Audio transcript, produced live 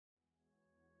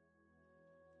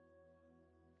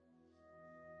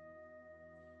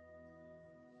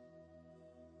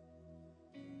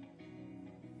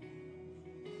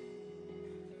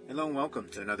Hello and welcome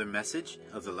to another message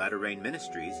of the Latter Rain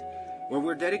Ministries, where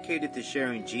we're dedicated to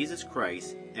sharing Jesus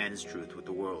Christ and His truth with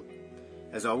the world.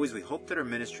 As always, we hope that our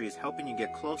ministry is helping you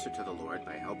get closer to the Lord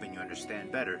by helping you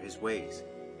understand better His ways.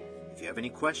 If you have any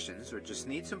questions or just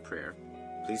need some prayer,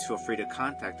 please feel free to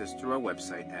contact us through our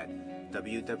website at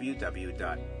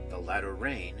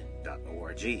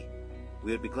www.thelatterrain.org. We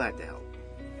would be glad to help.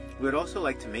 We would also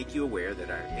like to make you aware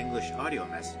that our English audio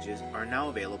messages are now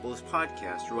available as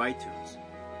podcasts through iTunes.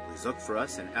 Please look for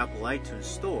us in Apple iTunes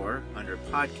Store under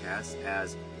Podcasts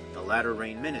as The Latter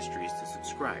Rain Ministries to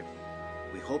subscribe.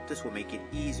 We hope this will make it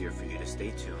easier for you to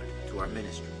stay tuned to our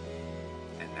ministry.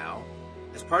 And now,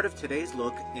 as part of today's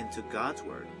look into God's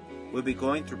Word, we'll be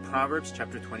going through Proverbs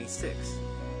chapter 26.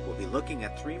 We'll be looking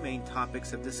at three main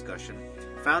topics of discussion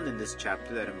found in this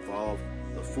chapter that involve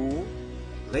the fool,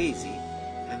 lazy,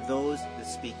 and those that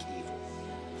speak evil.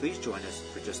 Please join us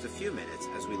for just a few minutes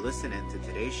as we listen in to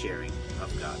today's sharing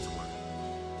of God's Word.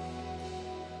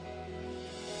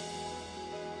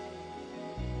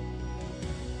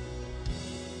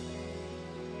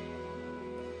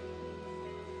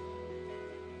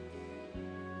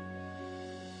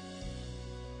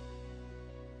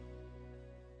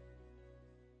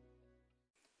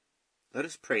 Let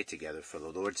us pray together for the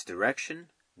Lord's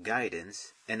direction,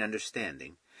 guidance, and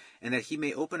understanding, and that He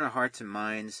may open our hearts and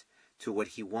minds to what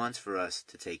He wants for us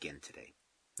to take in today.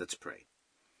 Let's pray.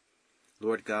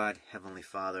 Lord God, Heavenly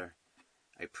Father,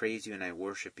 I praise You and I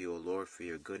worship You, O Lord, for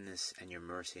Your goodness and Your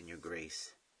mercy and Your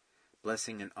grace.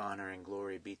 Blessing and honor and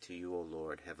glory be to You, O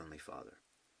Lord, Heavenly Father.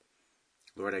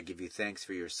 Lord, I give You thanks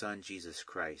for Your Son, Jesus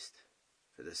Christ,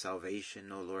 for the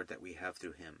salvation, O Lord, that we have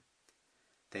through Him.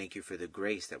 Thank You for the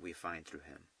grace that we find through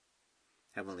Him.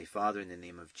 Heavenly Father, in the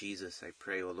name of Jesus, I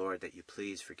pray, O Lord, that You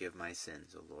please forgive my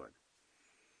sins, O Lord.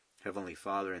 Heavenly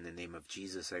Father, in the name of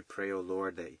Jesus, I pray, O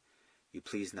Lord, that You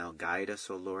please now guide us,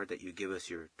 O Lord, that You give us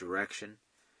Your direction,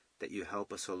 that You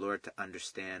help us, O Lord, to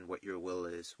understand what Your will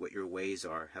is, what Your ways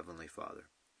are, Heavenly Father.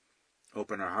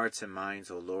 Open our hearts and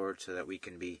minds, O Lord, so that we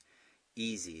can be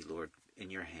easy, Lord, in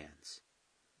Your hands.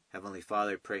 Heavenly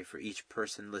Father, I pray for each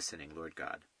person listening, Lord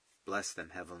God. Bless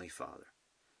them, Heavenly Father.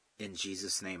 In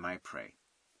Jesus' name I pray.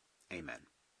 Amen.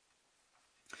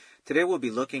 Today we'll be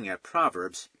looking at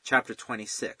Proverbs chapter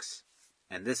 26,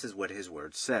 and this is what His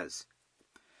Word says.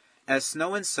 As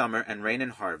snow in summer and rain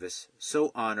in harvest, so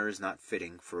honor is not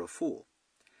fitting for a fool.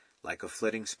 Like a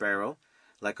flitting sparrow,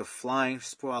 like a flying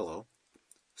swallow,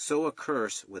 so a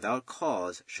curse without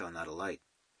cause shall not alight.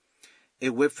 A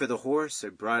whip for the horse,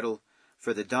 a bridle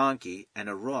for the donkey, and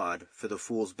a rod for the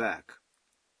fool's back.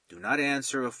 Do not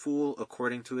answer a fool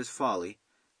according to his folly,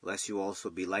 lest you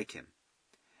also be like him.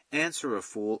 Answer a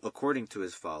fool according to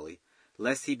his folly,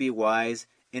 lest he be wise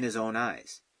in his own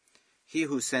eyes. He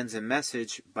who sends a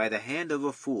message by the hand of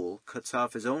a fool cuts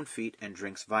off his own feet and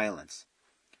drinks violence.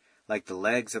 Like the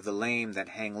legs of the lame that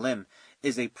hang limb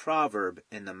is a proverb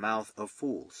in the mouth of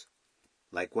fools.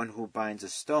 Like one who binds a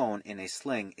stone in a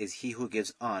sling is he who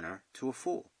gives honor to a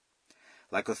fool.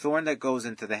 Like a thorn that goes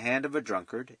into the hand of a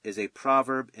drunkard is a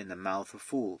proverb in the mouth of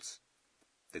fools.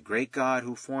 The great God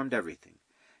who formed everything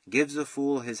gives the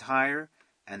fool his hire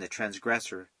and the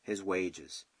transgressor his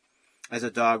wages. As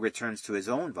a dog returns to his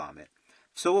own vomit,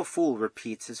 so a fool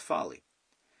repeats his folly.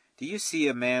 Do you see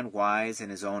a man wise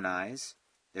in his own eyes?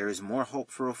 There is more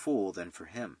hope for a fool than for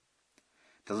him.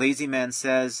 The lazy man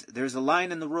says, there is a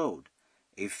lion in the road.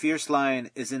 A fierce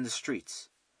lion is in the streets.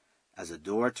 As a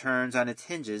door turns on its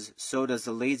hinges, so does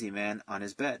the lazy man on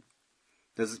his bed.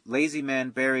 The lazy man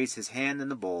buries his hand in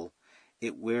the bowl.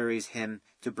 It wearies him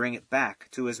to bring it back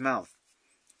to his mouth.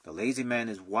 The lazy man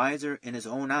is wiser in his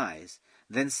own eyes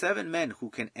than 7 men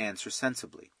who can answer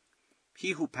sensibly.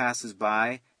 He who passes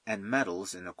by and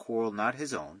meddles in a quarrel not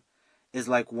his own is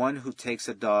like one who takes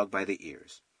a dog by the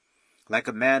ears. Like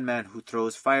a madman who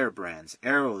throws firebrands,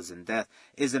 arrows, and death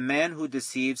is a man who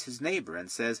deceives his neighbor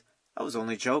and says, I was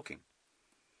only joking.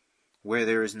 Where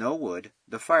there is no wood,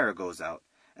 the fire goes out,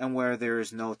 and where there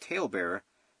is no talebearer,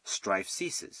 strife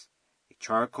ceases.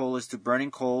 Charcoal is to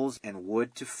burning coals, and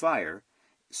wood to fire,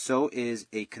 so is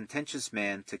a contentious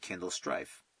man to kindle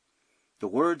strife. The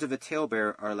words of a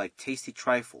talebearer are like tasty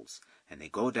trifles, and they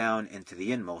go down into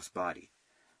the inmost body.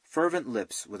 Fervent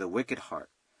lips with a wicked heart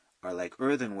are like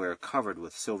earthenware covered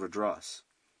with silver dross.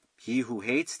 He who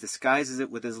hates disguises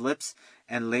it with his lips,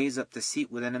 and lays up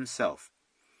deceit within himself.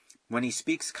 When he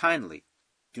speaks kindly,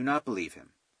 do not believe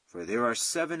him, for there are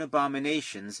 7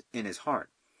 abominations in his heart.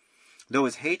 Though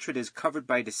his hatred is covered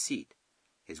by deceit,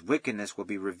 his wickedness will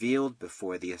be revealed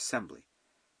before the assembly.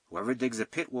 Whoever digs a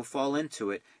pit will fall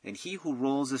into it, and he who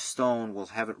rolls a stone will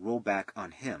have it roll back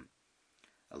on him.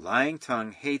 A lying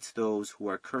tongue hates those who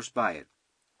are cursed by it,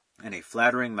 and a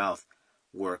flattering mouth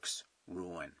works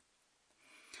ruin.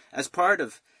 As part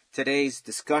of today's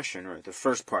discussion, or the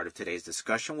first part of today's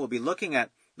discussion, we'll be looking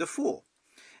at the fool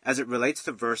as it relates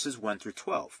to verses 1 through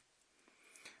 12.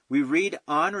 We read,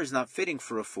 "Honor is not fitting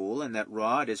for a fool, and that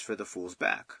rod is for the fool's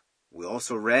back." We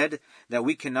also read that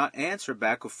we cannot answer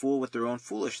back a fool with their own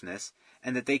foolishness,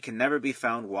 and that they can never be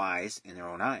found wise in their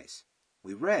own eyes.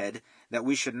 We read that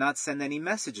we should not send any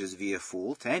messages via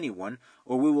fool to anyone,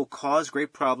 or we will cause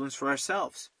great problems for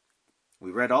ourselves.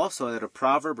 We read also that a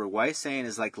proverb or wise saying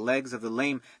is like legs of the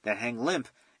lame that hang limp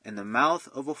in the mouth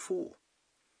of a fool.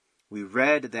 We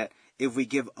read that if we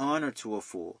give honor to a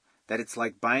fool, that it's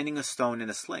like binding a stone in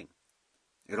a sling.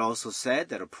 It also said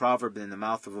that a proverb in the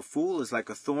mouth of a fool is like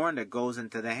a thorn that goes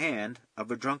into the hand of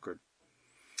a drunkard.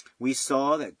 We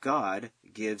saw that God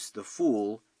gives the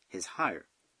fool his hire.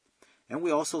 And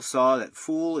we also saw that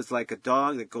fool is like a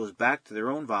dog that goes back to their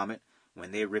own vomit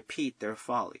when they repeat their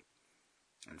folly.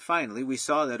 And finally, we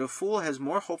saw that a fool has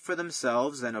more hope for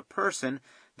themselves than a person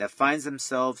that finds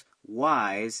themselves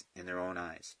wise in their own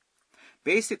eyes.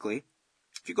 Basically,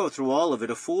 if you go through all of it,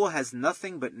 a fool has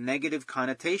nothing but negative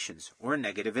connotations or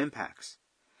negative impacts.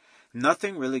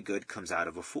 Nothing really good comes out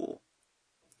of a fool.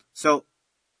 So,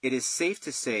 it is safe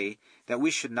to say that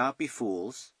we should not be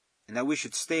fools, and that we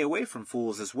should stay away from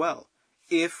fools as well,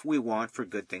 if we want for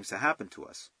good things to happen to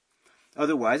us.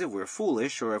 Otherwise, if we're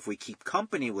foolish, or if we keep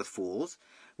company with fools,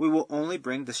 we will only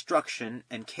bring destruction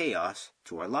and chaos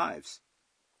to our lives.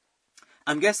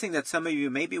 I'm guessing that some of you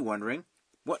may be wondering,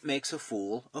 what makes a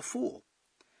fool a fool?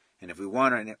 And if we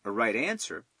want a right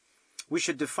answer, we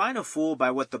should define a fool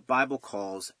by what the Bible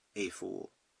calls a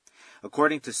fool.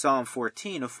 According to Psalm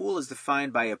 14, a fool is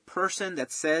defined by a person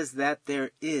that says that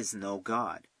there is no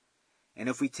God. And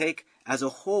if we take as a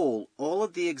whole all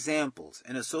of the examples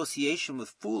in association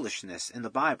with foolishness in the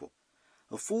Bible,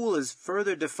 a fool is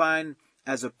further defined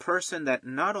as a person that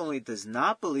not only does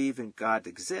not believe in God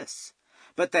exists,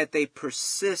 but that they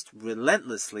persist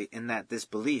relentlessly in that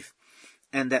disbelief,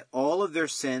 and that all of their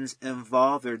sins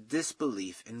involve their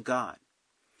disbelief in God.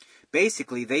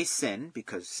 Basically, they sin,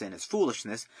 because sin is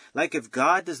foolishness, like if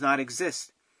God does not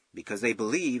exist, because they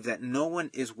believe that no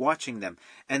one is watching them,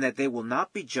 and that they will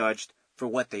not be judged for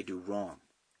what they do wrong.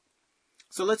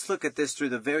 So let's look at this through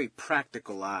the very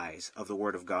practical eyes of the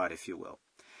Word of God, if you will.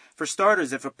 For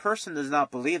starters, if a person does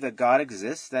not believe that God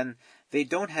exists, then they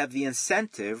don't have the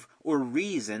incentive or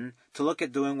reason to look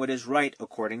at doing what is right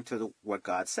according to what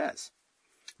God says.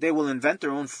 They will invent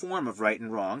their own form of right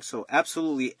and wrong, so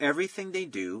absolutely everything they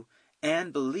do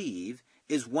and believe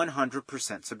is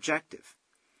 100% subjective.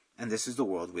 And this is the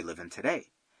world we live in today.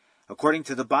 According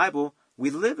to the Bible, we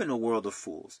live in a world of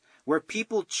fools, where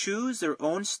people choose their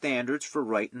own standards for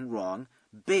right and wrong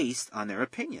based on their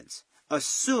opinions,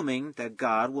 assuming that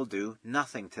God will do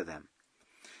nothing to them.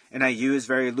 And I use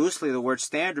very loosely the word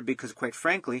standard because, quite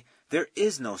frankly, there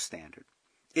is no standard.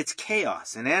 It's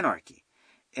chaos and anarchy.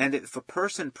 And if a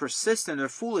person persists in their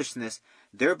foolishness,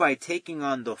 thereby taking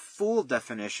on the full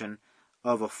definition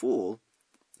of a fool,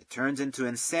 it turns into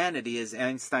insanity as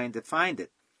Einstein defined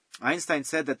it. Einstein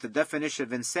said that the definition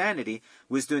of insanity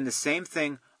was doing the same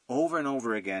thing over and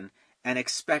over again and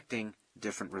expecting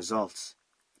different results.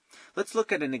 Let's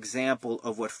look at an example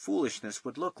of what foolishness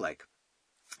would look like.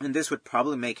 And this would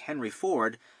probably make Henry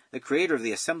Ford, the creator of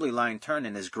the assembly line, turn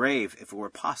in his grave if it were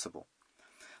possible.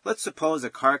 Let's suppose a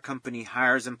car company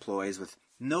hires employees with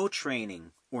no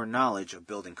training or knowledge of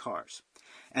building cars.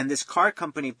 And this car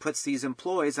company puts these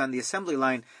employees on the assembly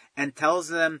line and tells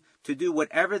them to do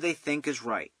whatever they think is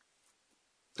right.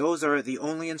 Those are the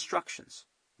only instructions.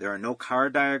 There are no car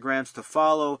diagrams to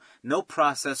follow, no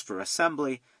process for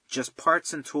assembly, just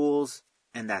parts and tools,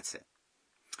 and that's it.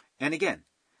 And again,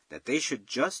 that they should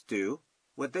just do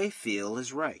what they feel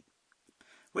is right.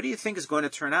 What do you think is going to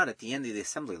turn out at the end of the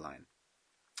assembly line?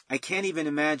 I can't even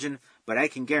imagine, but I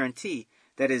can guarantee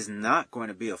that is not going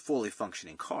to be a fully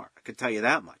functioning car. I can tell you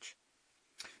that much.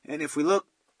 And if we look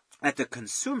at the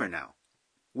consumer now,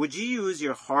 would you use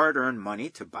your hard-earned money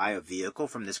to buy a vehicle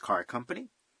from this car company?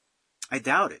 I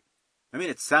doubt it. I mean,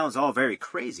 it sounds all very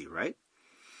crazy, right?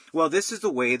 Well, this is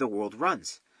the way the world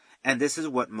runs. And this is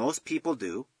what most people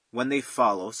do when they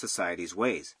follow society's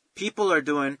ways. People are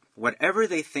doing whatever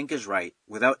they think is right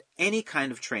without any kind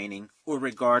of training or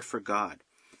regard for God,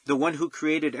 the one who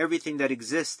created everything that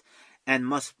exists. And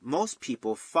most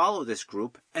people follow this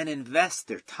group and invest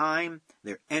their time,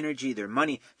 their energy, their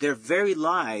money, their very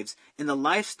lives in the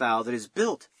lifestyle that is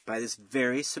built by this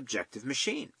very subjective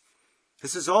machine.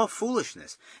 This is all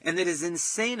foolishness, and it is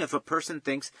insane if a person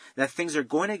thinks that things are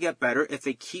going to get better if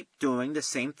they keep doing the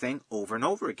same thing over and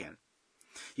over again.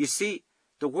 You see,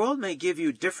 the world may give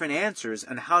you different answers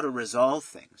on how to resolve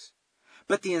things,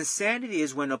 but the insanity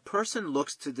is when a person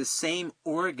looks to the same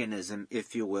organism,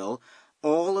 if you will,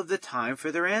 all of the time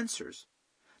for their answers.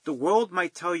 The world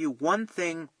might tell you one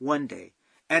thing one day,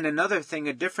 and another thing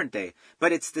a different day,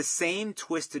 but it's the same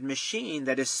twisted machine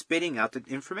that is spitting out the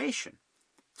information.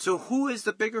 So who is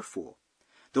the bigger fool?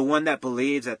 The one that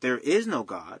believes that there is no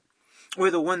God, or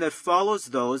the one that follows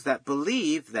those that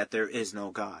believe that there is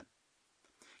no God?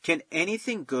 Can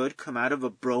anything good come out of a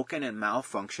broken and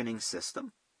malfunctioning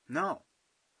system? No.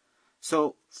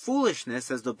 So foolishness,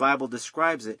 as the Bible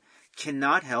describes it,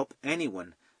 cannot help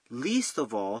anyone, least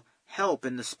of all help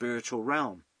in the spiritual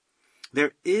realm.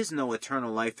 There is no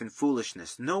eternal life in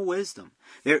foolishness, no wisdom.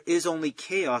 There is only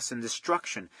chaos and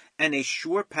destruction, and a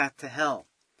sure path to hell.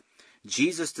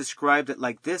 Jesus described it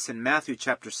like this in Matthew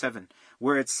chapter 7,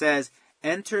 where it says,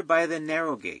 "Enter by the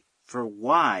narrow gate, for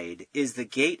wide is the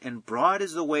gate and broad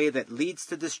is the way that leads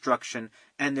to destruction,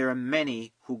 and there are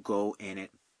many who go in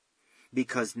it.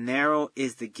 Because narrow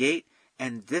is the gate,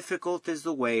 and difficult is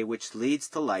the way which leads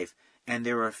to life, and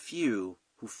there are few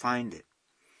who find it."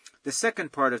 The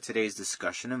second part of today's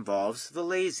discussion involves the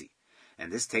lazy,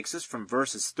 and this takes us from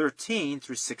verses 13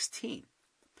 through 16.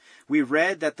 We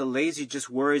read that the lazy just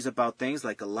worries about things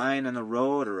like a lion on the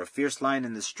road or a fierce lion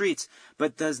in the streets,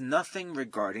 but does nothing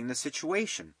regarding the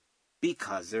situation,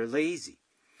 because they're lazy.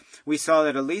 We saw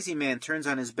that a lazy man turns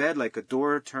on his bed like a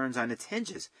door turns on its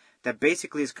hinges, that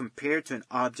basically is compared to an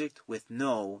object with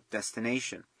no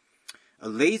destination. A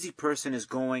lazy person is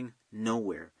going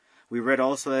nowhere. We read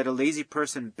also that a lazy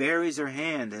person buries their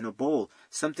hand in a bowl,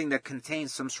 something that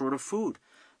contains some sort of food,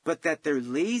 but that their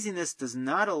laziness does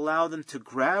not allow them to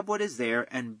grab what is there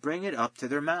and bring it up to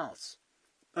their mouths.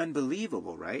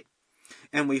 Unbelievable, right?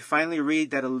 And we finally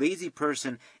read that a lazy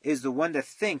person is the one that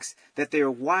thinks that they are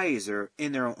wiser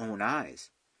in their own eyes.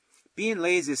 Being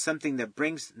lazy is something that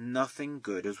brings nothing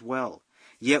good as well.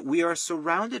 Yet we are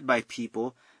surrounded by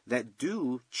people that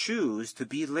do choose to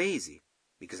be lazy.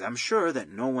 Because I'm sure that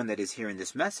no one that is hearing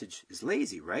this message is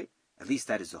lazy, right? At least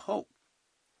that is the hope.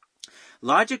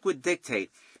 Logic would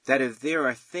dictate that if there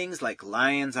are things like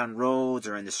lions on roads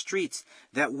or in the streets,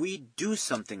 that we do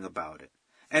something about it.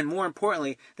 And more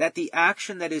importantly, that the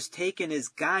action that is taken is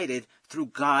guided through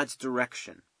God's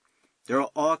direction. There are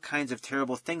all kinds of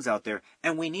terrible things out there,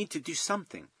 and we need to do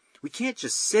something. We can't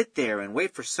just sit there and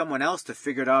wait for someone else to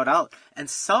figure it out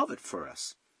and solve it for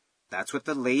us. That's what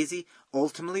the lazy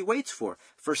ultimately waits for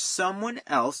someone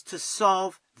else to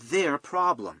solve their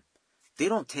problem. They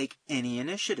don't take any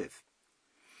initiative.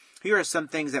 Here are some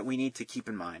things that we need to keep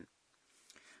in mind.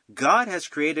 God has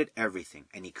created everything,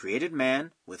 and He created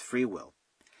man with free will.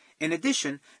 In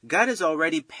addition, God has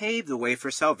already paved the way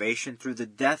for salvation through the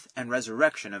death and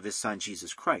resurrection of His Son,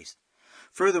 Jesus Christ.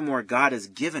 Furthermore, God has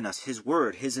given us His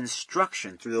Word, His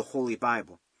instruction through the Holy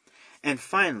Bible. And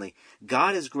finally,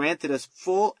 God has granted us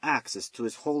full access to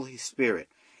His Holy Spirit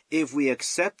if we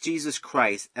accept Jesus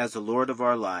Christ as the Lord of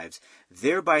our lives,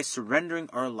 thereby surrendering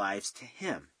our lives to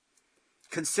Him.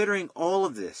 Considering all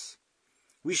of this,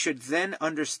 we should then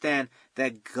understand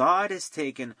that God has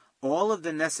taken all of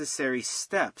the necessary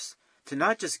steps to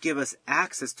not just give us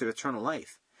access to eternal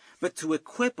life, but to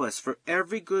equip us for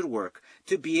every good work,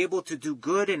 to be able to do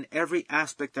good in every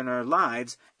aspect in our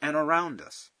lives and around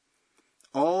us.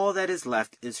 All that is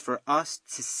left is for us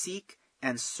to seek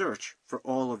and search for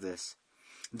all of this.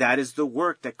 That is the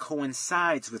work that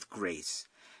coincides with grace.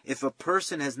 If a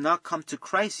person has not come to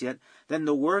Christ yet, then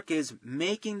the work is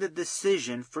making the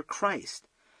decision for Christ.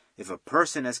 If a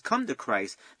person has come to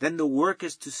Christ, then the work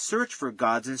is to search for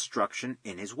God's instruction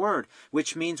in His Word,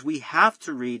 which means we have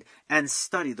to read and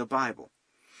study the Bible.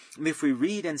 If we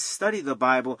read and study the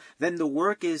Bible, then the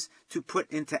work is to put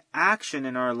into action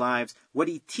in our lives what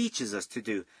He teaches us to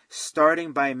do,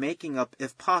 starting by making up,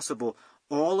 if possible,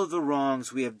 all of the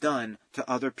wrongs we have done to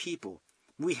other people.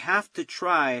 We have to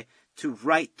try to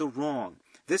right the wrong.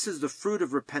 This is the fruit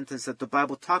of repentance that the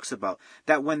Bible talks about,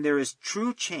 that when there is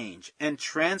true change and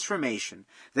transformation,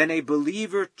 then a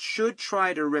believer should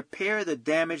try to repair the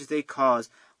damage they caused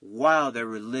while they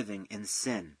were living in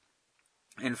sin.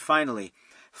 And finally,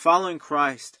 following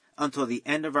Christ until the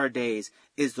end of our days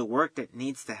is the work that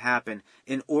needs to happen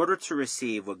in order to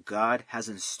receive what God has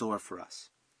in store for us.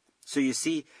 So you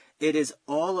see, it is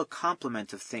all a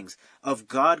complement of things, of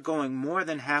God going more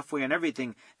than halfway on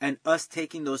everything and us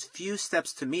taking those few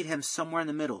steps to meet Him somewhere in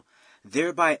the middle,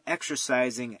 thereby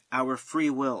exercising our free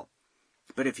will.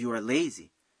 But if you are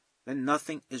lazy, then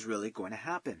nothing is really going to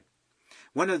happen.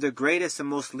 One of the greatest and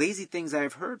most lazy things I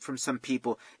have heard from some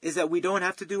people is that we don't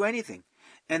have to do anything,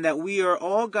 and that we are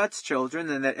all God's children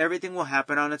and that everything will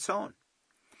happen on its own.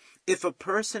 If a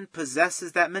person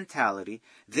possesses that mentality,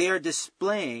 they are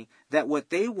displaying that what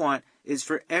they want is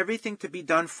for everything to be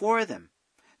done for them,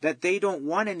 that they don't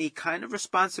want any kind of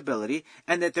responsibility,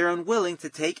 and that they're unwilling to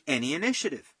take any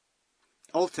initiative.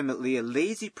 Ultimately, a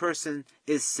lazy person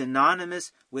is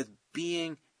synonymous with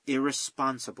being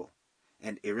irresponsible.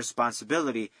 And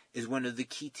irresponsibility is one of the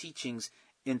key teachings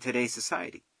in today's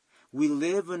society. We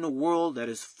live in a world that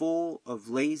is full of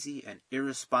lazy and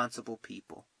irresponsible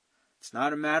people. It's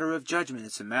not a matter of judgment.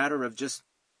 It's a matter of just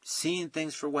seeing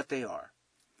things for what they are.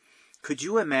 Could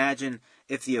you imagine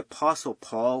if the Apostle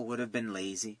Paul would have been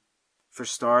lazy? For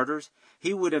starters,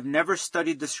 he would have never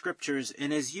studied the scriptures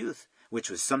in his youth, which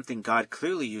was something God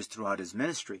clearly used throughout his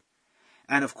ministry.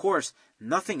 And of course,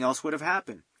 nothing else would have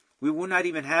happened. We would not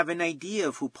even have an idea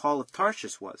of who Paul of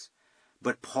Tarshish was.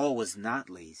 But Paul was not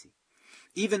lazy.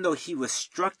 Even though he was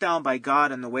struck down by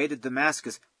God on the way to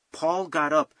Damascus, Paul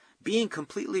got up, being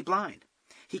completely blind.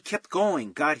 He kept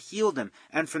going. God healed him,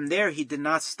 and from there he did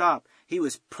not stop. He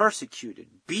was persecuted,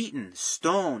 beaten,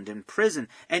 stoned, imprisoned,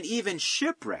 and even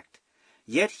shipwrecked.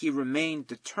 Yet he remained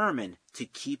determined to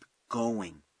keep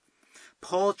going.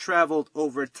 Paul traveled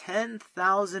over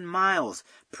 10,000 miles,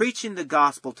 preaching the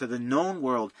gospel to the known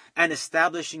world and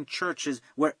establishing churches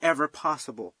wherever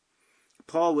possible.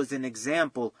 Paul was an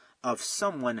example of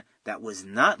someone that was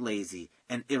not lazy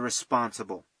and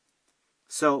irresponsible.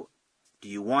 So, do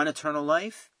you want eternal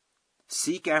life?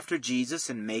 Seek after Jesus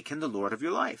and make him the Lord of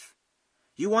your life.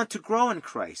 You want to grow in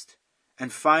Christ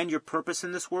and find your purpose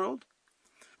in this world?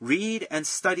 Read and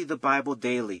study the Bible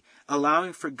daily,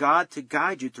 allowing for God to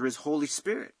guide you through his Holy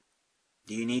Spirit.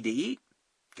 Do you need to eat?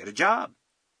 Get a job.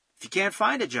 If you can't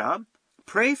find a job,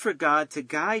 pray for God to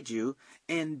guide you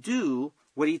and do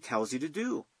what he tells you to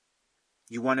do.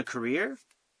 You want a career?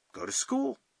 Go to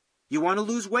school. You want to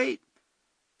lose weight?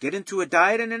 Get into a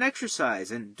diet and an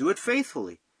exercise and do it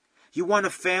faithfully. You want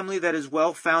a family that is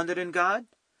well founded in God?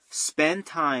 Spend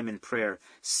time in prayer,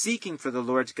 seeking for the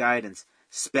Lord's guidance.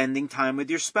 Spending time with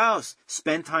your spouse,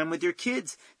 spend time with your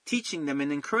kids, teaching them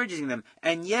and encouraging them,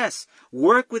 and yes,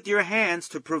 work with your hands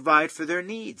to provide for their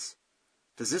needs.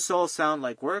 Does this all sound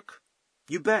like work?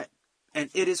 You bet, and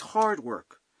it is hard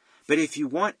work. But if you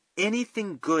want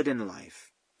anything good in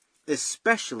life,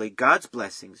 especially God's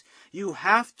blessings, you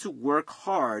have to work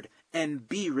hard and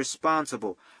be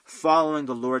responsible, following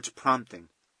the Lord's prompting.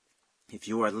 If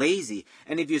you are lazy,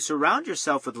 and if you surround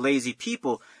yourself with lazy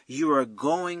people, you are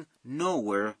going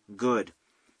nowhere good.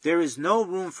 There is no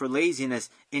room for laziness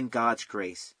in God's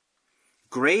grace.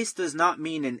 Grace does not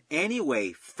mean in any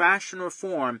way, fashion, or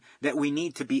form that we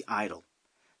need to be idle.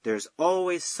 There's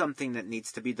always something that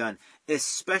needs to be done,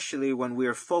 especially when we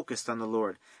are focused on the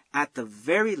Lord. At the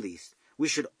very least, we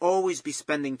should always be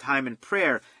spending time in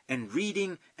prayer and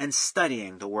reading and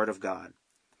studying the Word of God.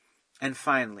 And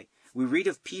finally, we read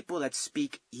of people that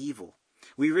speak evil.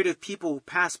 We read of people who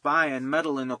pass by and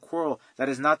meddle in a quarrel that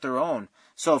is not their own.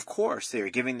 So, of course, they are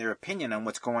giving their opinion on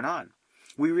what's going on.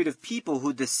 We read of people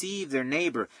who deceive their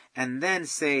neighbor and then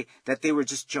say that they were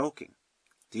just joking.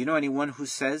 Do you know anyone who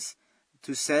says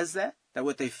that? That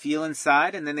what they feel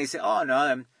inside, and then they say, oh,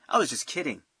 no, I was just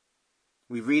kidding.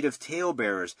 We read of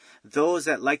talebearers, those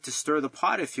that like to stir the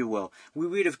pot, if you will. We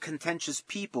read of contentious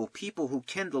people who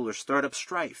kindle or start up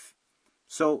strife.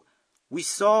 So, we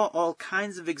saw all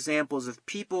kinds of examples of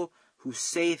people who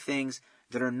say things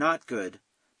that are not good,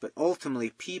 but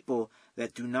ultimately people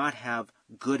that do not have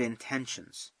good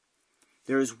intentions.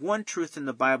 There is one truth in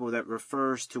the Bible that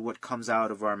refers to what comes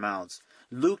out of our mouths.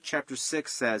 Luke chapter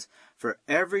 6 says, "For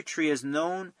every tree is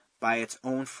known by its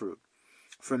own fruit.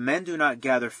 For men do not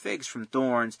gather figs from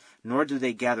thorns, nor do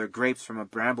they gather grapes from a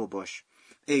bramble bush.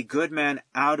 A good man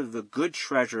out of the good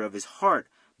treasure of his heart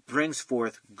brings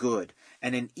forth good,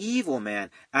 and an evil man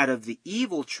out of the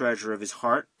evil treasure of his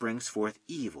heart brings forth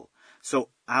evil. So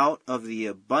out of the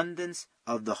abundance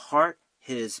of the heart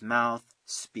his mouth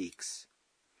speaks."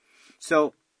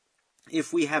 So,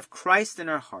 if we have Christ in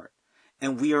our heart,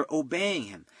 and we are obeying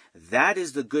him, that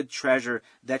is the good treasure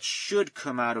that should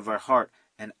come out of our heart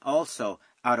and also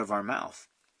out of our mouth.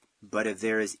 But if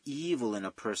there is evil in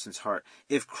a person's heart,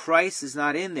 if Christ is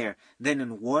not in there, then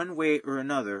in one way or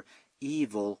another,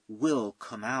 evil will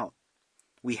come out.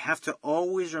 We have to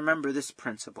always remember this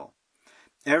principle.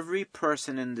 Every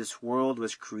person in this world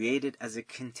was created as a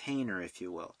container, if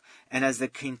you will. And as the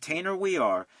container we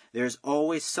are, there's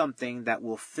always something that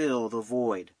will fill the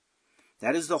void.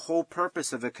 That is the whole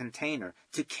purpose of a container,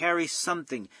 to carry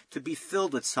something, to be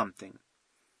filled with something.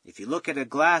 If you look at a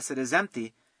glass that is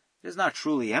empty, It is not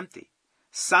truly empty.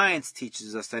 Science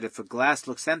teaches us that if a glass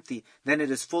looks empty, then it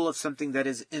is full of something that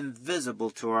is invisible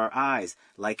to our eyes,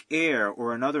 like air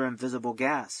or another invisible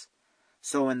gas.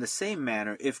 So in the same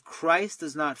manner, if Christ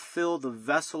does not fill the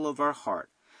vessel of our heart,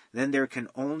 then there can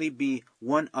only be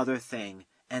one other thing,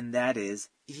 and that is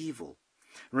evil.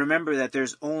 Remember that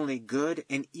there's only good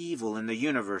and evil in the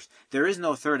universe. There is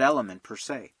no third element per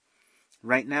se.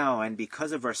 Right now, and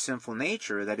because of our sinful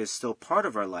nature that is still part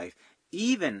of our life,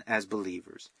 even as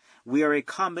believers, we are a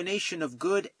combination of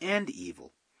good and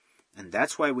evil. And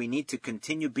that's why we need to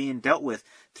continue being dealt with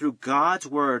through God's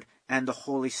Word and the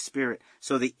Holy Spirit,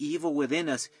 so the evil within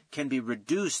us can be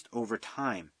reduced over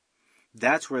time.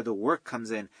 That's where the work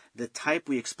comes in, the type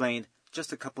we explained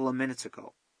just a couple of minutes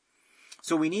ago.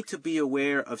 So we need to be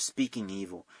aware of speaking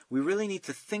evil. We really need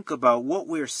to think about what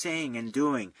we're saying and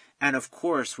doing. And of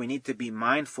course, we need to be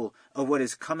mindful of what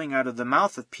is coming out of the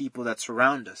mouth of people that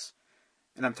surround us.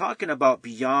 And I'm talking about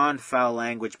beyond foul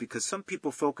language, because some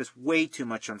people focus way too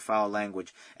much on foul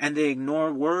language, and they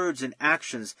ignore words and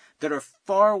actions that are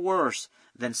far worse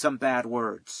than some bad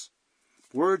words.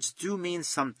 Words do mean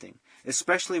something,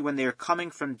 especially when they are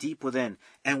coming from deep within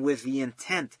and with the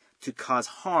intent to cause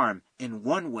harm in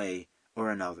one way or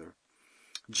another.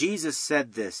 Jesus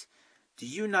said this, "Do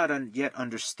you not yet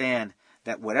understand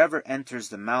that whatever enters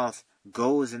the mouth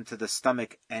goes into the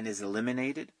stomach and is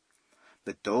eliminated?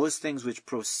 But those things which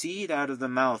proceed out of the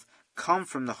mouth come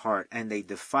from the heart, and they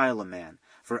defile a man.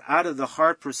 For out of the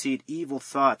heart proceed evil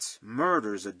thoughts,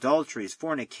 murders, adulteries,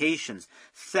 fornications,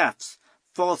 thefts,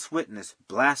 false witness,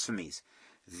 blasphemies.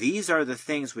 These are the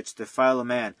things which defile a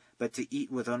man, but to eat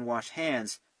with unwashed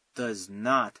hands does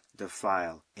not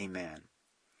defile a man."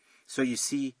 So you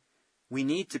see, we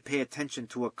need to pay attention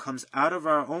to what comes out of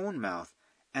our own mouth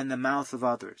and the mouth of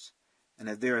others. And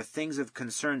if there are things of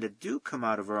concern that do come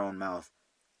out of our own mouth,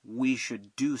 we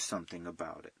should do something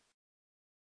about it.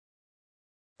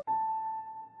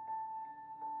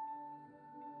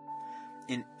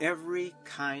 In every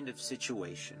kind of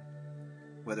situation,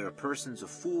 whether a person's a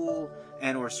fool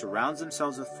and or surrounds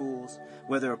themselves with fools,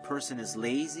 whether a person is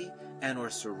lazy and or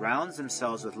surrounds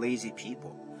themselves with lazy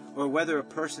people, or whether a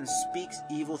person speaks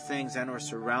evil things and or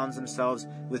surrounds themselves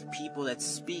with people that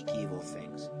speak evil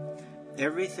things,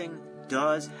 everything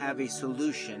does have a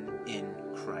solution in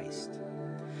Christ.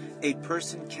 A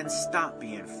person can stop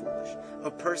being foolish. A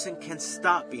person can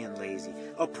stop being lazy.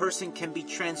 A person can be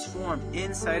transformed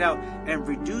inside out and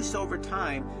reduce over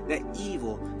time that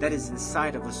evil that is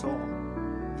inside of us all.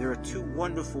 There are two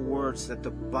wonderful words that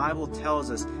the Bible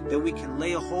tells us that we can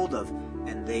lay a hold of,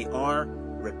 and they are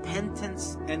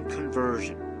repentance and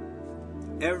conversion.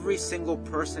 Every single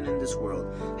person in this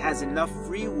world has enough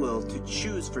free will to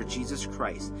choose for Jesus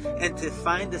Christ and to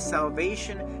find the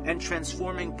salvation and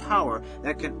transforming power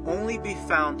that can only be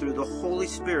found through the Holy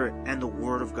Spirit and the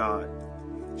Word of God.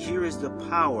 Here is the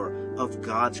power of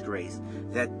God's grace,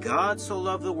 that God so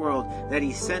loved the world that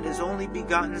He sent His only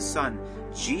begotten Son,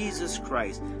 Jesus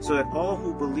Christ, so that all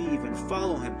who believe and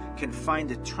follow Him can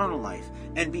find eternal life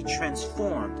and be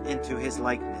transformed into His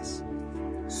likeness.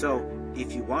 So,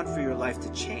 if you want for your life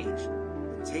to change,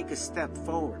 then take a step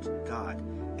forward to God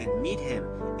and meet Him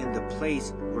in the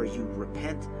place where you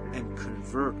repent and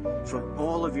convert from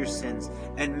all of your sins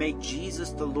and make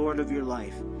Jesus the Lord of your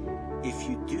life. If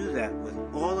you do that with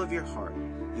all of your heart,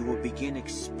 you will begin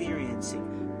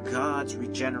experiencing God's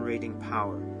regenerating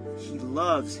power. He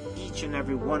loves each and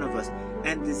every one of us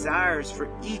and desires for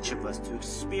each of us to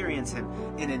experience Him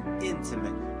in an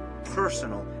intimate,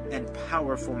 personal, and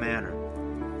powerful manner.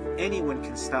 Anyone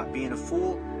can stop being a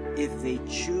fool if they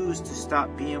choose to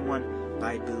stop being one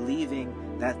by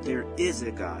believing that there is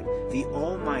a God, the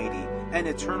Almighty and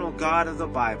eternal God of the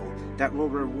Bible, that will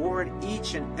reward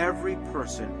each and every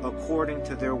person according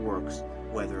to their works,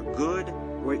 whether good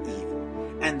or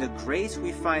evil. And the grace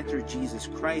we find through Jesus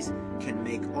Christ can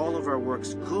make all of our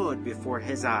works good before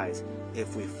His eyes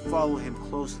if we follow Him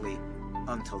closely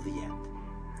until the end.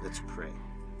 Let's pray.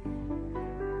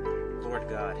 Lord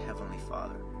God, Heavenly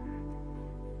Father,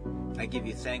 I give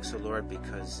You thanks, O Lord,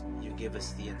 because You give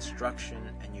us the instruction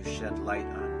and You shed light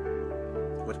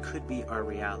on what could be our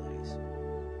realities.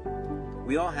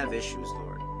 We all have issues,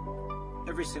 Lord.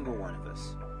 Every single one of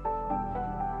us.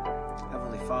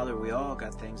 Heavenly Father, we all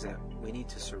got things that we need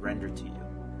to surrender to You.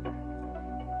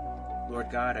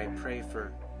 Lord God, I pray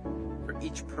for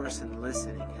each person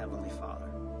listening, Heavenly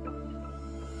Father.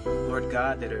 Lord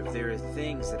God, that if there are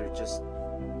things that are just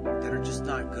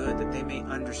not good, that they may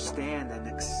understand and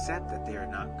accept that they are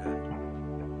not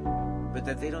good, but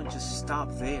that they don't just stop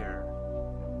there,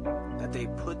 that they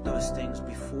put those things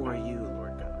before You,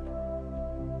 Lord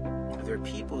God. There are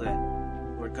people that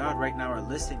Lord God, right now are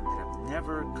listening that have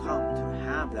never come to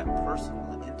have that personal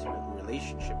and intimate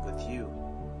relationship with you,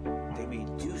 they may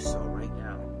do so right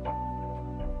now.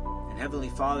 And Heavenly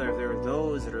Father, if there are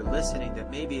those that are listening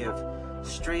that maybe have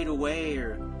strayed away,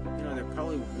 or they're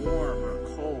probably warm or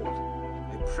cold,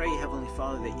 I pray, Heavenly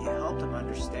Father, that you help them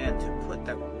understand to put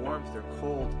that warmth or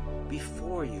cold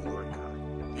before you, Lord God,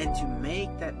 and to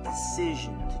make that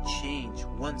decision to change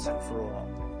once and for all.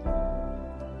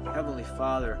 Heavenly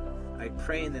Father, I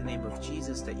pray in the name of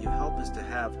Jesus that you help us to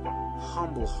have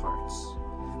humble hearts,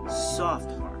 soft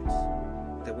hearts,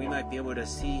 that we might be able to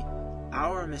see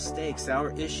our mistakes,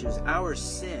 our issues, our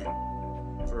sin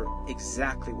for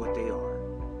exactly what they are,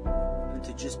 and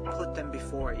to just put them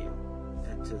before you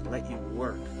and to let you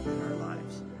work in our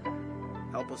lives.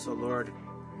 Help us, O Lord,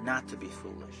 not to be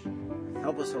foolish.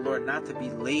 Help us, O Lord, not to be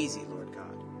lazy, Lord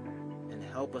God. And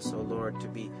help us, O Lord, to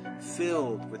be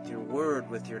filled with your word,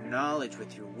 with your knowledge,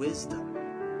 with your wisdom,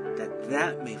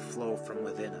 that may flow from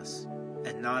within us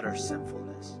and not our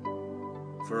sinfulness.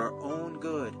 For our own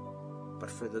good, but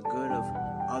for the good of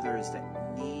others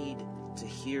that need to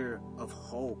hear of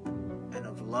hope and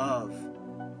of love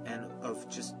and of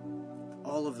just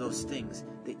all of those things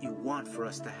that you want for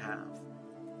us to have.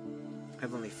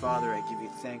 Heavenly Father, I give you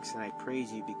thanks and I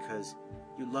praise you because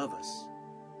you love us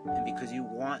and because you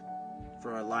want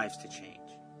for our lives to change.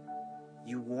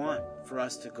 You want for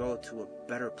us to go to a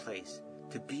better place,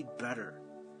 to be better,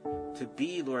 to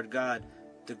be, Lord God,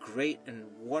 the great and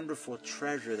wonderful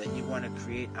treasure that you want to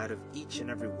create out of each and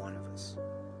every one of us,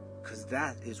 because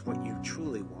that is what you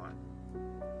truly want.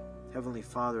 Heavenly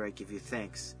Father, I give you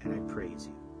thanks and I praise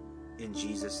you. In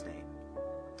Jesus' name,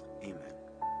 amen.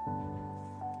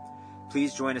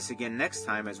 Please join us again next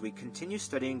time as we continue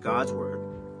studying God's Word.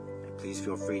 And please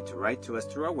feel free to write to us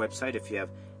through our website if you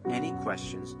have any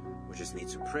questions or just need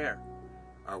some prayer.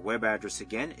 Our web address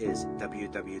again is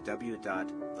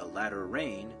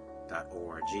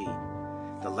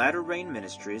www.thelatterrain.org. The Latter Rain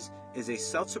Ministries is a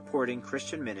self-supporting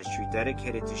Christian ministry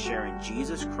dedicated to sharing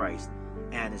Jesus Christ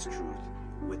and His truth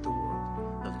with the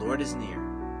world. The Lord is near.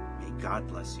 May God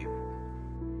bless you.